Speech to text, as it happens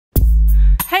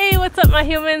what's up my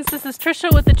humans? This is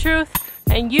Tricia with the truth,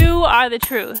 and you are the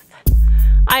truth.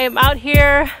 I am out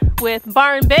here with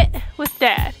Barn Bit with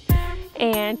Dad,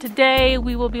 and today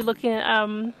we will be looking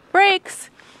at brakes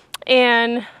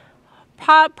and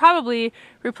probably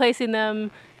replacing them,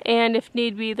 and if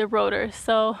need be, the rotors.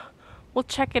 So we'll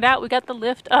check it out. We got the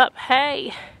lift up.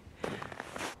 Hey!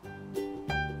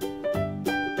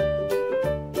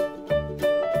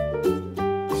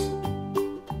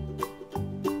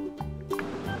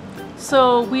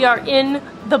 So we are in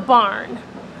the barn.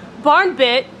 Barn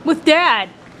Bit with Dad.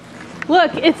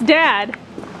 Look, it's Dad.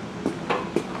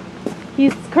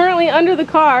 He's currently under the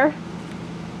car.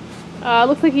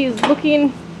 Looks like he's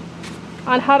looking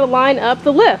on how to line up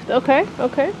the lift. Okay,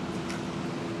 okay.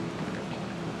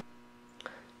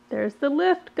 There's the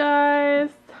lift,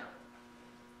 guys.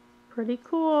 Pretty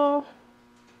cool.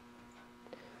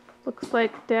 Looks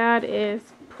like Dad is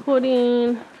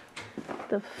putting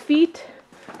the feet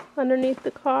underneath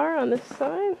the car on this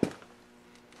side.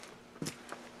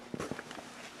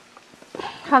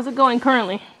 How's it going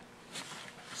currently?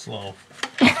 Slow.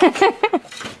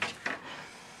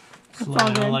 Slow.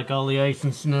 I don't like all the ice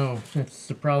and snow. That's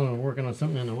the problem with working on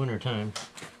something in the winter time.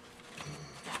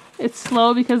 It's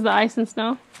slow because of the ice and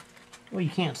snow? Well, you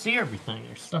can't see everything.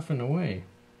 There's stuff in the way.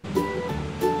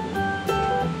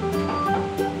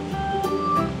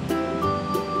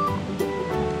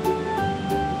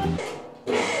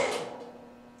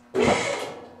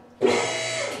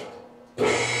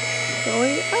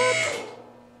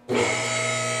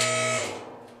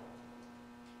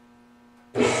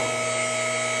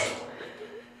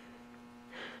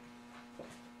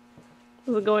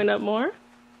 Is it going up more?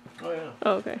 Oh yeah.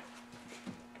 Oh, okay.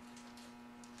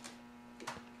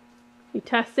 You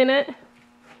testing it?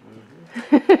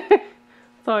 Mm-hmm.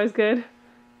 It's always good.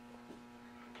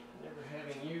 Never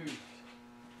having used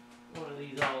one of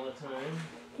these all the time.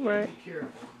 Right. Be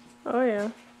careful. Oh yeah.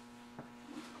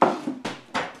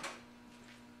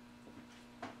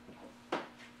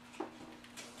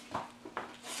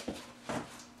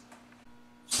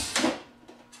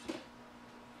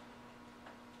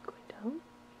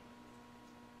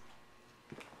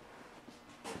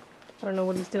 I don't know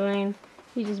what he's doing.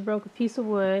 He just broke a piece of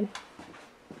wood,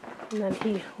 and then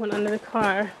he went under the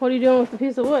car. What are you doing with the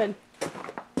piece of wood? A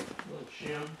little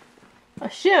shim. A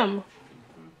shim?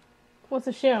 Mm-hmm. What's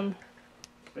a shim?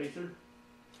 Spacer.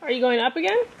 Are you going up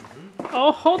again? Mm-hmm.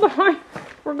 Oh, hold on.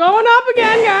 We're going up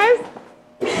again, guys.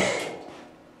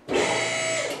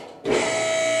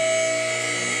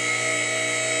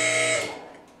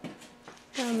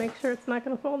 Gotta make sure it's not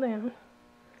gonna fall down.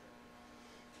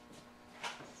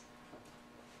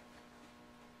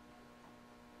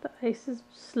 The ice is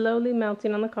slowly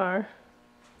melting on the car.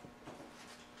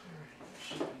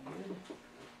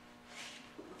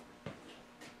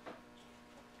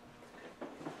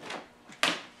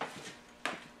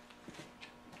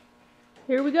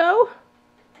 Here we go.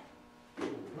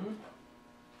 Mm-hmm.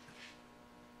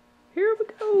 Here we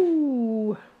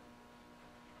go.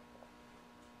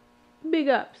 Big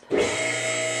ups.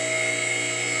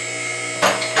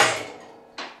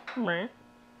 Right.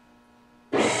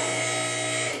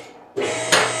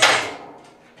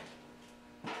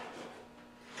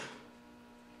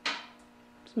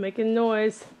 It's making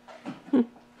noise.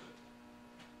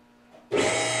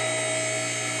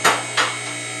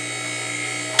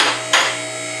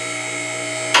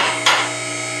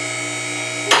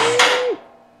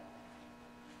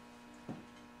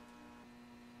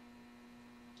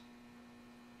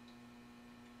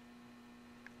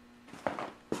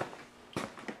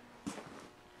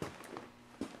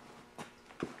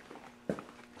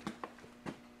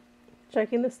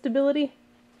 Checking the stability.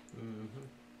 Mm-hmm.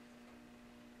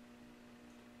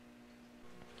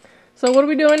 So what are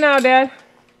we doing now, Dad?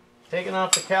 Taking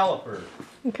off the caliper.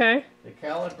 Okay. The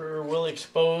caliper will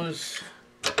expose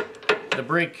the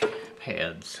brake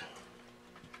pads.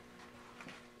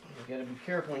 You gotta be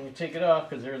careful when you take it off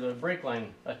because there's a brake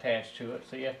line attached to it,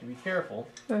 so you have to be careful.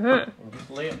 Uh-huh. And just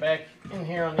lay it back in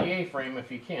here on the A-frame if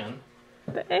you can.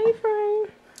 The A-frame.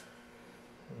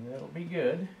 And that'll be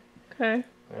good. Okay.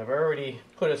 I've already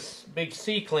put a big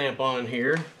C-clamp on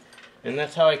here, and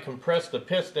that's how I compress the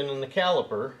piston in the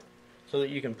caliper so that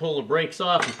you can pull the brakes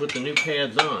off and put the new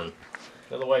pads on.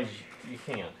 Otherwise, you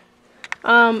can't.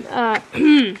 Dad,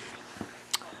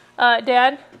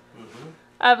 Mm-hmm.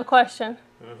 I have a question.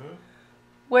 Mm-hmm.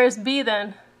 Where's B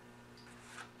then?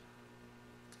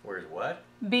 Where's what?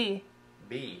 B.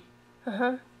 B.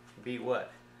 Uh-huh. B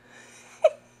what?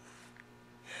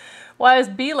 Why is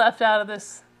B left out of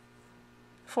this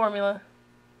formula?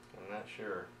 I'm not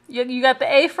sure. You got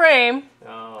the A frame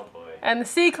Oh boy. and the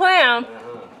C clamp.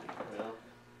 Well,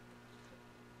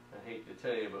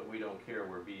 tell you, but we don't care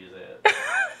where B is at.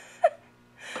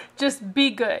 Just be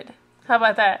good. How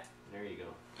about that? There you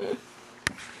go. Okay.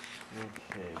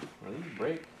 Well, these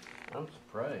brake, I'm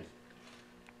surprised.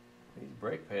 These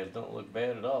brake pads don't look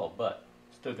bad at all, but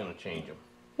still going to change them.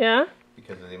 Yeah?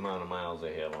 Because of the amount of miles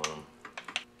they have on them.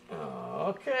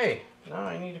 Okay. Now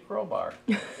I need a crowbar.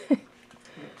 Let's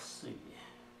see.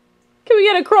 Can we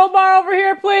get a crowbar over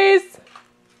here, please?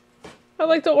 I'd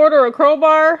like to order a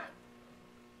crowbar.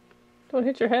 Don't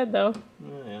hit your head, though.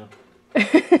 Oh,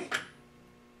 yeah.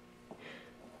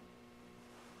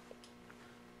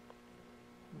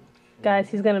 Guys,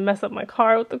 he's gonna mess up my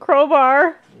car with the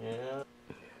crowbar. Yeah.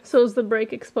 So is the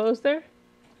brake exposed there?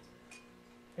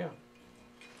 Yeah.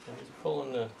 I'm just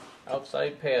pulling the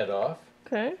outside pad off.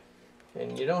 Okay.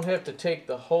 And you don't have to take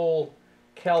the whole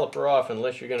caliper off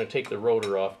unless you're going to take the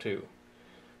rotor off too.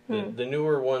 The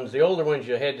newer ones, the older ones,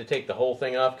 you had to take the whole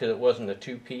thing off because it wasn't a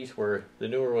two-piece, where the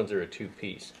newer ones are a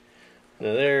two-piece.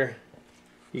 Now there,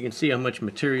 you can see how much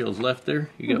material is left there.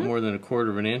 You got more than 1/4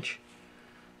 of an inch.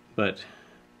 But,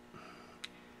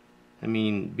 I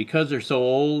mean, because they're so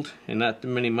old and not too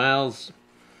many miles,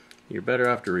 you're better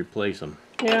off to replace them.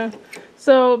 Yeah.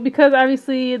 So, because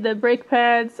obviously the brake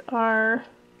pads are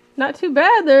not too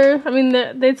bad,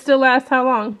 they'd still last how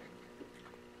long?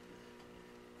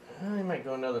 They might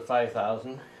go another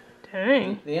 5,000.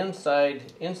 Dang. The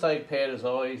inside pad is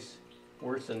always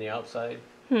worse than the outside.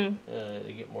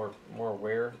 They get more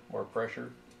wear, more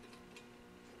pressure.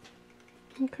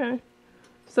 Okay.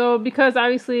 So because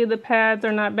obviously the pads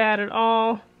are not bad at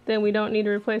all, then we don't need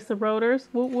to replace the rotors.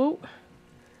 Whoop whoop.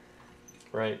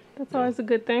 Right. That's always a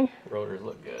good thing. Rotors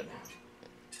look good.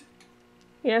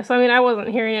 Yeah, so I mean, I wasn't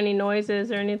hearing any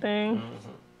noises or anything.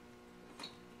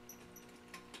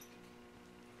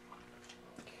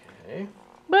 Okay.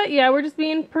 But yeah, we're just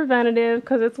being preventative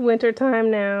because it's winter time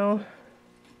now.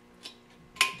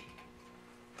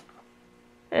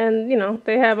 And, you know,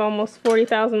 they have almost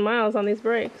 40,000 miles on these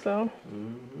brakes, so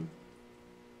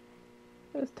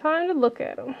it's time to look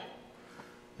at them.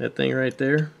 That thing right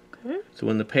there. So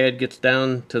when the pad gets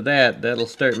down to that, that'll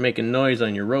start making noise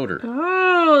on your rotor.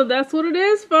 Oh, that's what it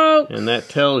is, folks. And that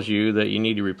tells you that you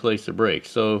need to replace the brakes.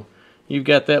 So you've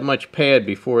got that much pad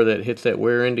before that hits that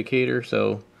wear indicator,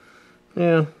 so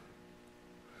yeah,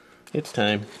 it's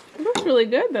time. That's really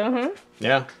good though, huh?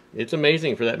 Yeah, it's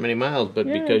amazing for that many miles, but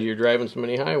because you're driving so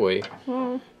many highway.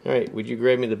 All right, would you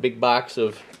grab me the big box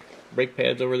of brake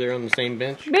pads over there on the same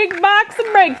bench? Big box of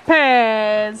brake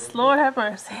pads. Lord have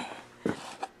mercy.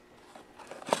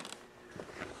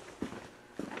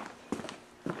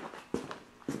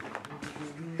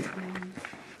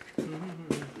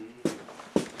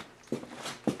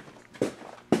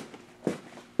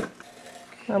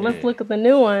 Now let's look at the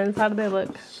new ones. How do they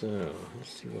look? So,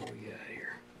 let's see what we got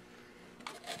here.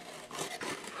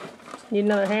 Need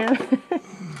another hand?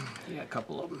 Yeah, a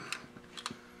couple of them.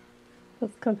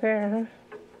 Let's compare,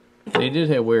 huh? They did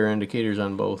have wear indicators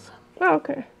on both. Oh,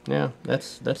 okay. Yeah,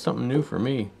 that's something new for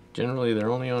me. Generally, they're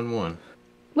only on one.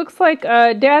 Looks like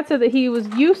Dad said that he was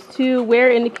used to wear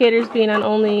indicators being on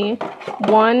only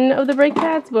one of the brake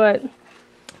pads, but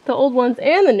the old ones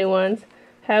and the new ones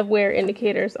have wear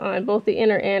indicators on both the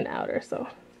inner and outer, so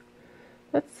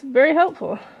that's very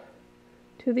helpful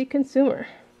to the consumer.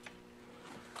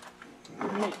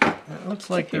 It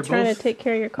looks like if you're trying to take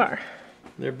care of your car.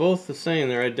 They're both the same.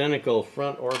 They're identical,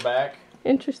 front or back.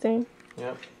 Interesting.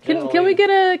 Yep. Can we get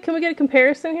a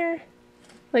comparison here?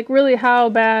 Like really how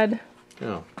bad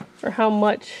or how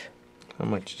much? How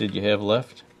much did you have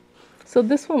left? So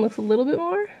this one looks a little bit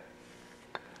more.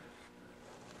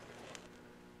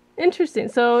 Interesting.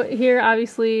 So here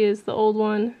obviously is the old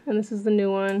one and this is the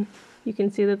new one. You can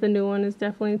see that the new one is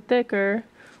definitely thicker.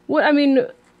 What I mean,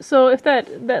 so if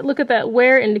that look at that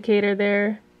wear indicator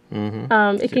there,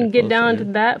 it can get down to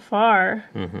that far.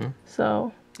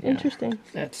 So interesting.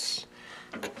 That's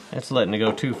letting it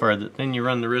go too far. Then you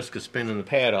run the risk of spinning the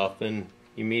pad off. Then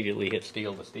you immediately hit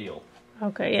steel to steel.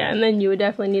 Okay, yeah, and then you would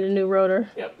definitely need a new rotor.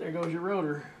 Yep, there goes your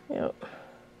rotor. Yep.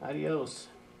 Adios.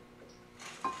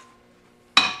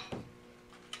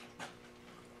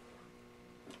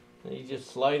 And you just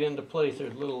slide into place.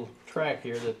 There's a little track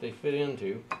here that they fit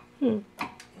into. And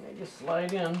they just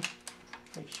slide in.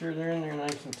 Make sure they're in there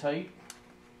nice and tight.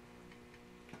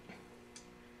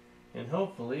 And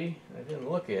hopefully, I didn't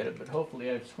look at it, but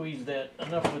hopefully I've squeezed that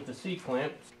enough with the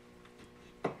C-clamp.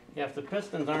 Yeah, if the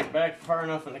pistons aren't back far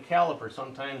enough in the caliper,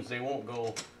 sometimes they won't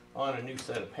go on a new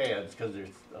set of pads because they're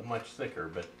much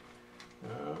thicker. But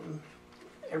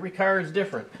every car is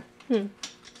different,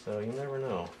 so you never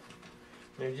know.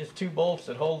 There's just two bolts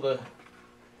that hold the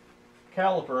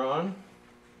caliper on.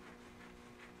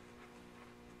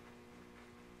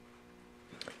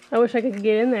 I wish I could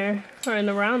get in there or in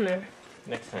around there.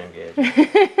 Next time, Gage.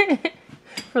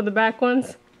 For the back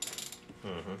ones.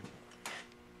 Mm-hmm.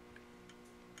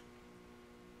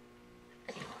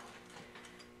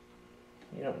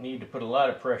 You don't need to put a lot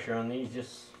of pressure on these,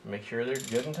 just make sure they're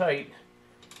good and tight.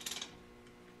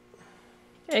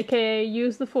 AKA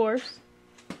use the Force.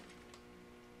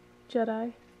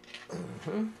 Jedi.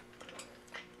 Mm-hmm.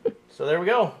 So there we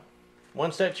go.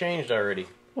 One set changed already.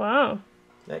 Wow.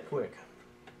 That quick.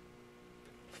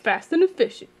 Fast and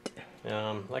efficient.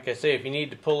 Like I say, if you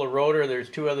need to pull a rotor, there's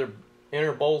two other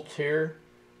inner bolts here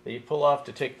that you pull off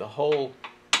to take the whole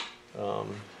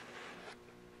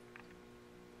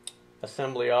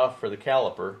assembly off for the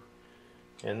caliper,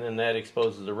 and then that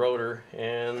exposes the rotor.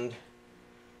 And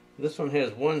this one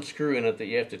has one screw in it that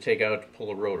you have to take out to pull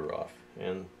the rotor off,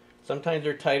 and sometimes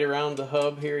they're tight around the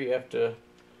hub here. You have to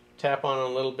tap on a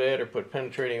little bit or put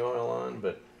penetrating oil on,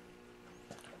 but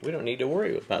we don't need to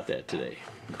worry about that today.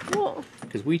 Cool.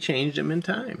 Because we changed them in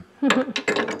time.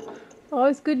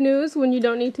 Always good news when you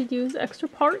don't need to use extra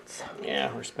parts.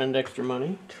 Yeah, or spend extra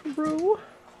money. True.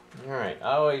 Alright,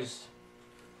 this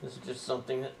is just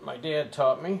something that my dad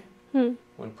taught me.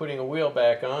 When putting a wheel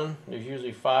back on, there's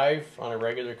usually 5 on a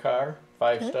regular car,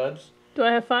 5 studs. Do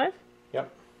I have 5?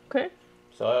 Yep. Okay.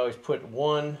 So I always put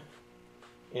one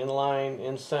in line,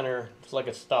 in center. It's like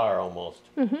a star almost.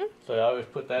 So I always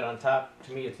put that on top.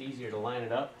 To me, it's easier to line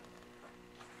it up.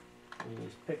 And you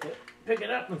just pick it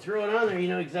up and throw it on there. You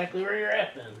know exactly where you're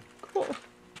at then. Cool.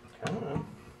 Come on.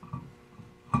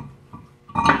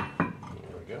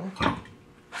 There we go.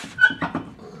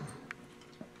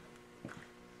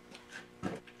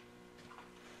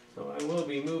 So I will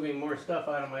be moving more stuff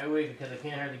out of my way because I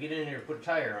can't hardly get in here to put a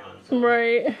tire on. So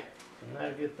Right. it's not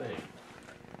a good thing.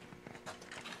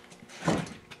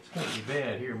 It's going to be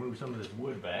bad. Here, move some of this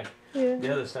wood back. Yeah.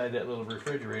 The other side, that little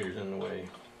refrigerator's in the way.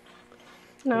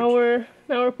 Now we're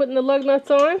putting the lug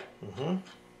nuts on.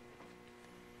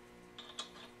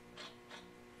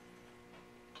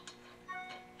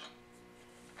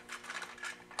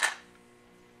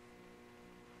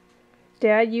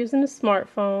 Dad using a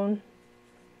smartphone.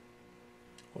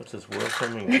 What's this world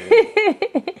coming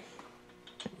to?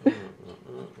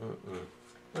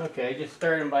 Okay, just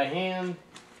starting by hand.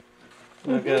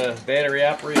 I've got a battery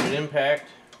operated impact.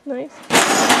 Nice.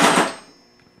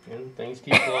 And things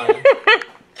keep flying.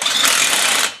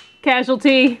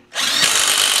 Casualty.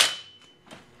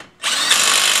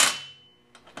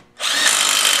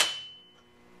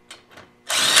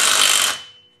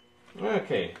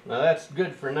 Okay, now that's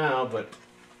good for now, but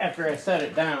after I set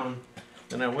it down,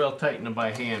 then I will tighten them by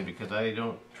hand because I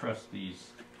don't trust these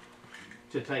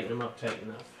to tighten them up tight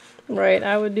enough. Right,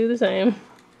 I would do the same.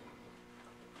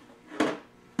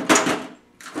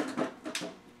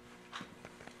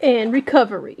 And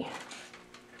recovery.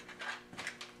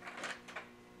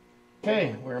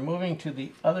 Okay, we're moving to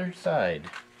the other side.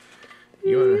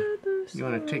 You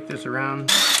wanna take this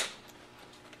around?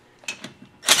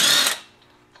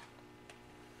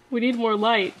 We need more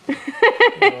light.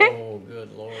 Oh,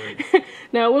 good Lord.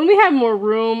 Now, when we have more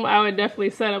room, I would definitely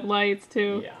set up lights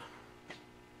too. Yeah.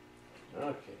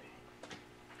 Okay.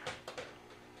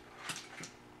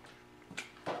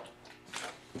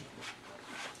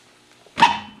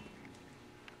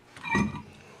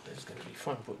 It's gonna be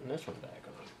fun putting this one back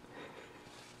on.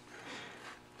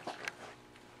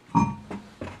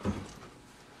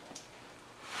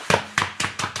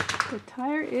 The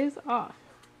tire is off.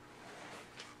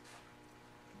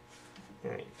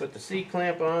 Alright, put the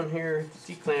C-clamp on here. The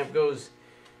C-clamp goes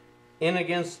in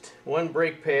against one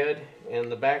brake pad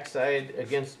and the back side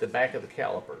against the back of the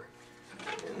caliper.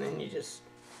 And then you just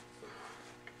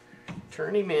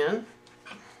turn him in.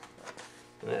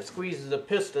 And that squeezes the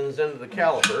pistons into the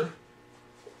caliper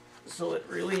so it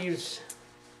relieves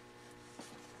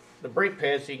the brake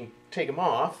pads so you can take them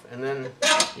off, and then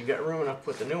you've got room enough to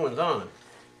put the new ones on.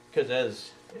 Because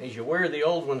as you wear the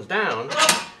old ones down,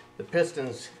 the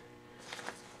pistons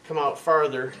come out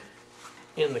farther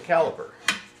in the caliper.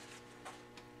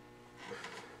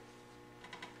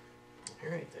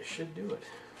 Alright, that should do it.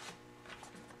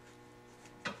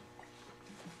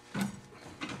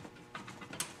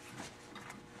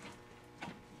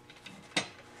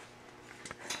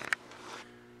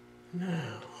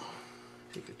 Now,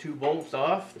 take the 2 bolts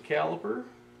off the caliper.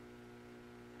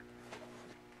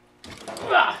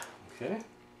 Ah! Okay.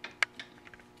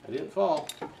 I didn't fall.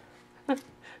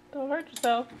 Don't hurt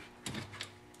yourself.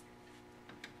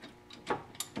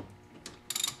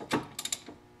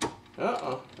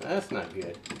 Uh-oh, that's not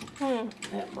good.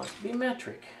 That must be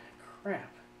metric.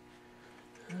 Crap.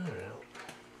 I don't know.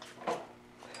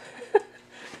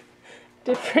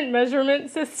 different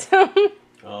measurement system.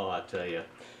 Oh, I tell you,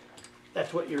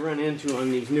 that's what you run into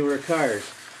on these newer cars.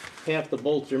 Half the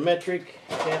bolts are metric,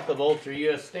 half the bolts are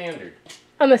U.S. standard.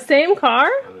 On the same car?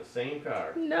 On the same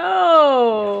car.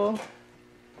 No. Yeah.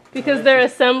 Because they're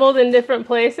assembled in different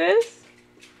places?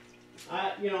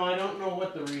 I don't know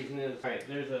what the reason is. All right,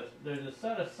 there's a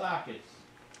set of sockets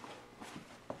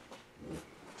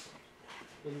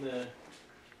in the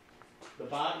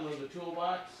bottom of the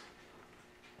toolbox,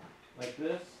 like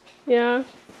this. Yeah.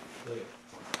 Look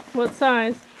at, What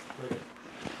size? look at.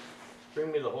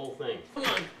 Bring me the whole thing. Come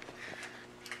on.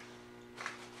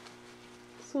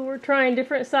 So we're trying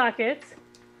different sockets.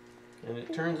 And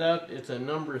it turns out it's a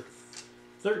number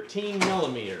 13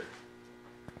 millimeter.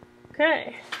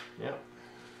 Okay. Yep.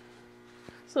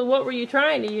 So what were you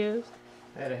trying to use?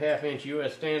 I had a 1/2 inch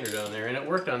U.S. standard on there, and it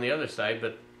worked on the other side,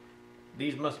 but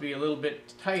these must be a little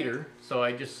bit tighter, so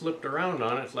I just slipped around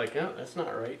on it. It's like, oh, that's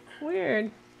not right.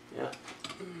 Weird. Yeah.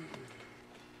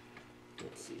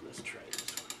 Let's see, let's try this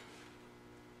one.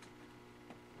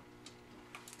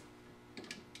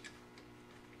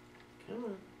 Come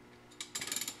on.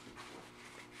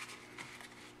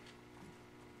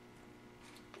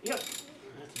 Yep,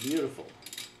 that's beautiful.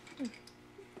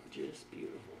 Just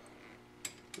beautiful.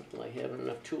 Nothing like having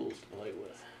enough tools to play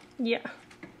with. Yeah.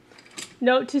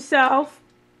 Note to self,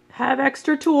 have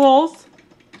extra tools.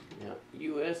 Yeah,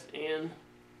 U.S. and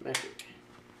metric.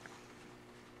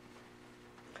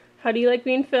 How do you like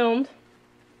being filmed?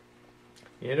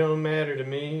 It don't matter to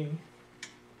me.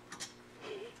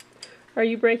 Are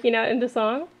you breaking out into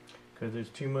song? 'Cause there's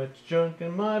too much junk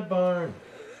in my barn.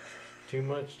 Too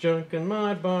much junk in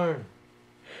my barn.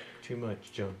 Too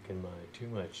much junk in my, too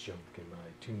much junk in my,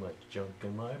 too much junk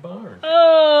in my barn.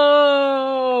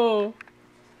 Oh!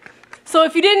 So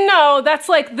if you didn't know, that's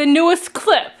like the newest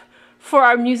clip for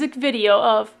our music video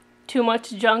of Too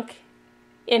Much Junk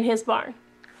in His Barn.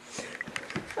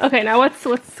 Okay, now what's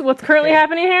currently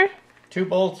happening here? 2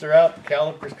 bolts are out, the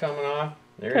caliper's coming off.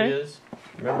 There Okay. it is.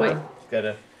 Remember, Wait. it's got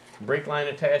a brake line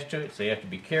attached to it, so you have to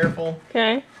be careful.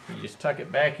 Okay. You just tuck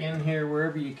it back in here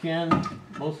wherever you can.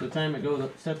 Most of the time it goes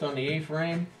sits on the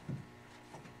A-frame.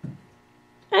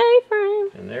 A-frame.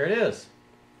 And there it is.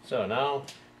 So now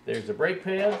there's the brake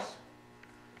pads.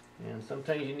 And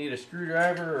sometimes you need a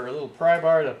screwdriver or a little pry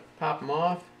bar to pop them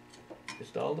off.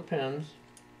 Just all depends.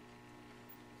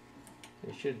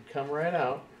 They should come right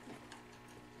out.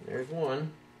 There's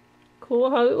one. Cool,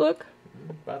 how it look?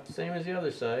 About the same as the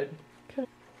other side. Okay.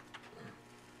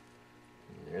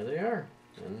 And there they are.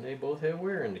 And they both have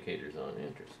wear indicators on.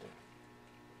 Interesting.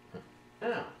 Huh.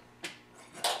 Now,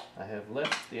 I have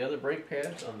left the other brake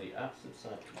pads on the opposite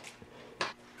side.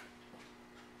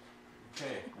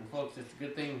 Okay, and folks, it's a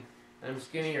good thing I'm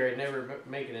skinny or I'd never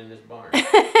make it in this barn.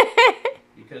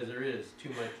 Because there is too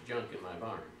much junk in my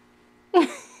barn.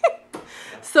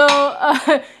 So,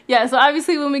 yeah, so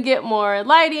obviously when we get more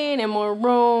lighting and more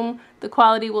room, the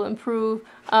quality will improve.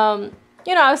 You know,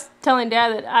 I was telling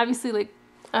Dad that obviously, like,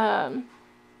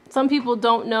 some people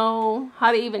don't know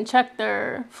how to even check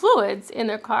their fluids in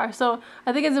their car. So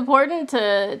I think it's important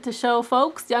to show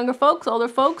folks, younger folks, older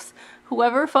folks,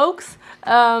 whoever folks,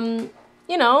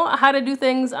 you know, how to do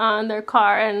things on their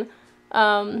car. And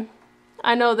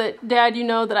I know that, Dad, you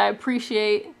know that I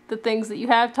appreciate the things that you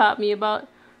have taught me about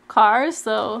cars,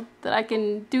 so that I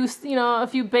can do, you know, a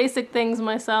few basic things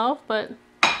myself. But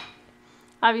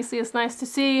obviously it's nice to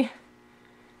see,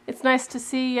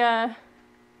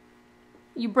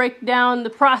 you break down the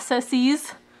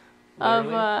processes of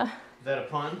Is that a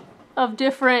pun? of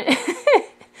different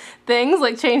things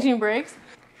like changing brakes.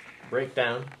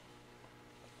 Breakdown.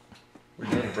 We're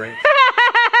doing a break.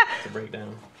 It's a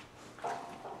breakdown.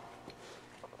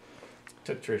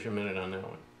 Took Tricia a minute on that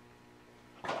one.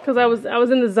 Because I was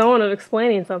in the zone of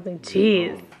explaining something.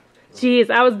 Jeez,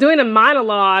 I was doing a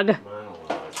monologue.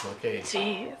 Okay.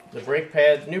 Jeez. The brake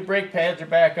pads, new brake pads are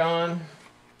back on.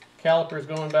 Caliper's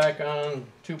going back on.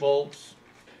 2 bolts.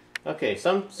 Okay,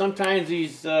 sometimes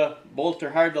these bolts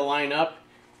are hard to line up.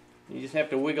 You just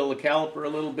have to wiggle the caliper a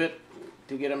little bit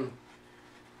to get them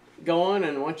going,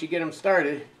 and once you get them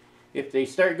started, if they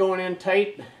start going in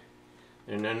tight,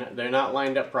 then they're not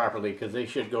lined up properly, because they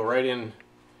should go right in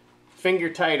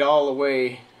finger tight all the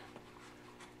way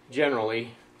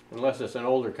generally, unless it's an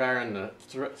older car and the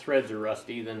threads are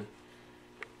rusty. Then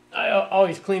I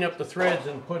always clean up the threads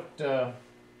and put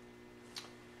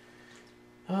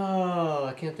oh,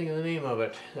 I can't think of the name of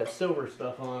it, that silver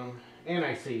stuff on them.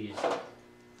 Anti-seize.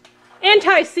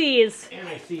 Anti-seize.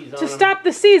 Anti-seize on To them. stop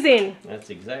the seizing. That's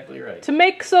exactly right. To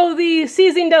make so the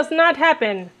seizing does not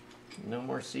happen. No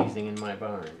more seizing in my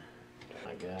barn. Oh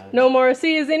my God. No more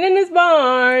seizing in his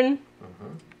barn.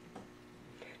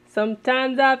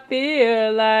 Sometimes I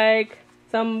feel like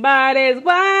somebody's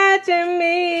watching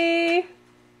me. And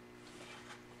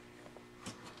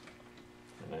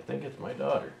I think it's my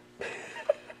daughter.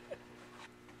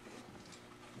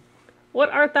 What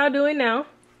art thou doing now?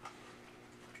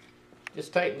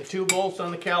 Just tighten the 2 bolts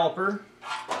on the caliper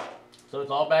so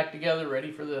it's all back together,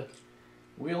 ready for the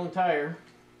wheel and tire.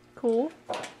 Cool.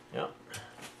 Yep.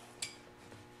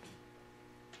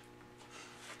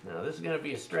 Now this is going to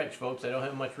be a stretch, folks. I don't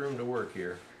have much room to work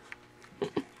here.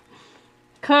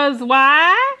 'Cause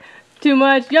why? Too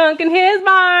much junk in his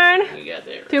barn. You got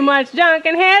that right. Too much junk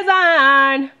in his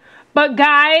barn. But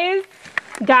guys,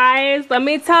 let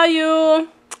me tell you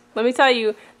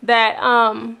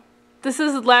that this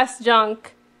is less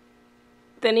junk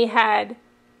than he had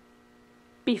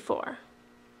before.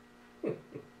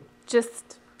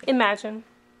 Just imagine.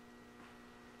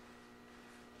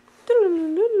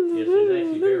 Yes, there's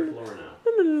actually bare floor now.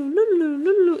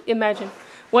 Imagine.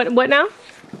 What now?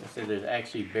 I said there's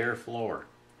actually bare floor.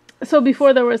 So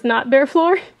before there was not bare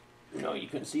floor? No, you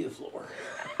couldn't see the floor.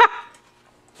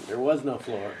 There was no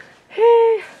floor.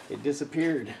 It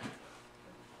disappeared.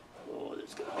 Oh,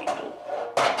 there's gonna be no.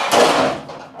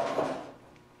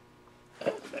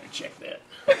 Better check that.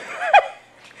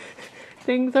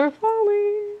 Things are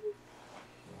falling.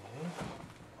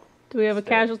 Do we have a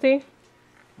casualty?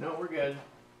 No, we're good.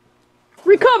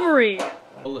 Recovery!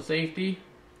 Pull the safety.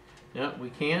 No, we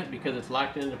can't because it's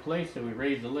locked into place, so we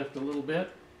raise the lift a little bit.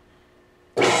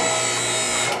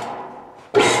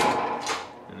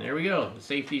 And there we go. The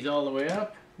safety's all the way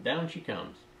up. Down she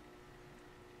comes.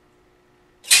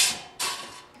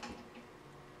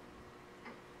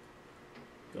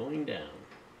 Going down.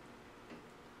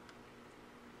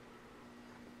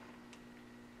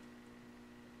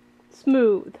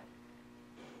 Smooth.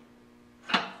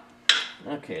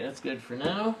 Okay, that's good for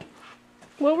now.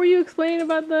 What were you explaining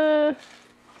about the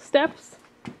steps?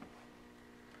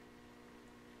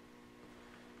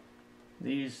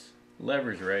 These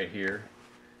levers right here,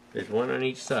 there's one on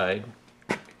each side,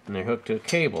 and they're hooked to a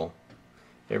cable.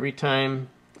 Every time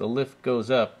the lift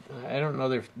goes up, I don't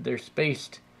know, they're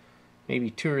spaced maybe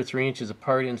 2 or 3 inches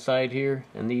apart inside here,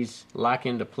 and these lock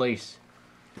into place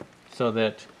so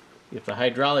that if the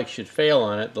hydraulics should fail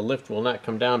on it, the lift will not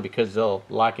come down because they'll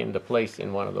lock into place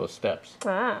in one of those steps.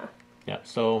 Ah. Yeah,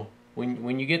 so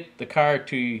when you get the car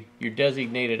to your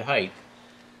designated height,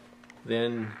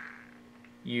 then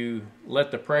you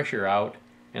let the pressure out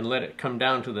and let it come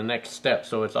down to the next step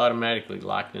so it's automatically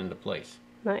locked into place.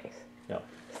 Nice. Yep.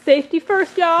 Safety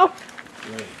first, y'all.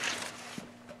 Right.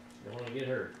 Don't want to get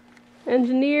hurt.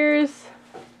 Engineers,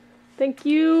 thank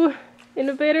you.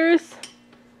 Innovators.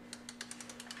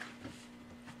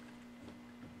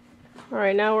 All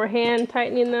right, now we're hand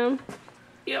tightening them.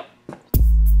 Yep.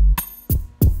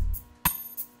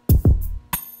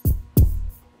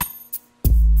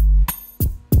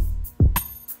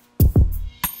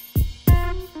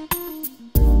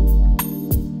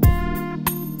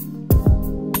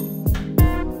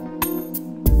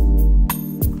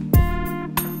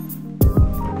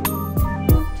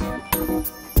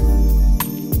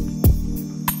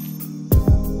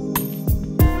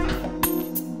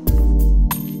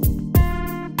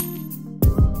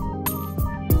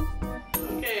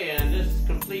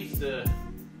 The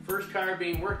first car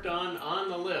being worked on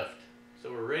the lift.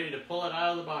 So we're ready to pull it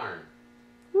out of the barn.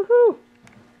 Woohoo!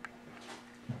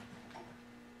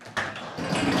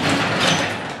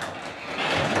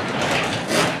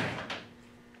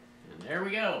 And there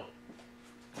we go.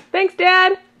 Thanks,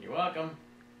 Dad. You're welcome.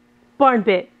 Barn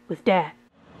Bit with Dad.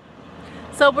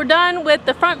 So we're done with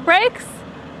the front brakes.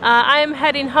 I am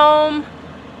heading home.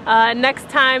 Next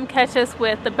time, catch us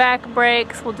with the back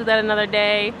brakes. We'll do that another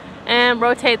day. And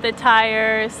rotate the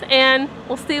tires, and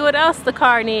we'll see what else the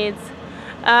car needs.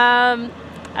 I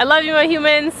love you, my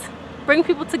humans. Bring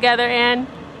people together and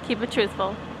keep it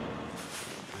truthful.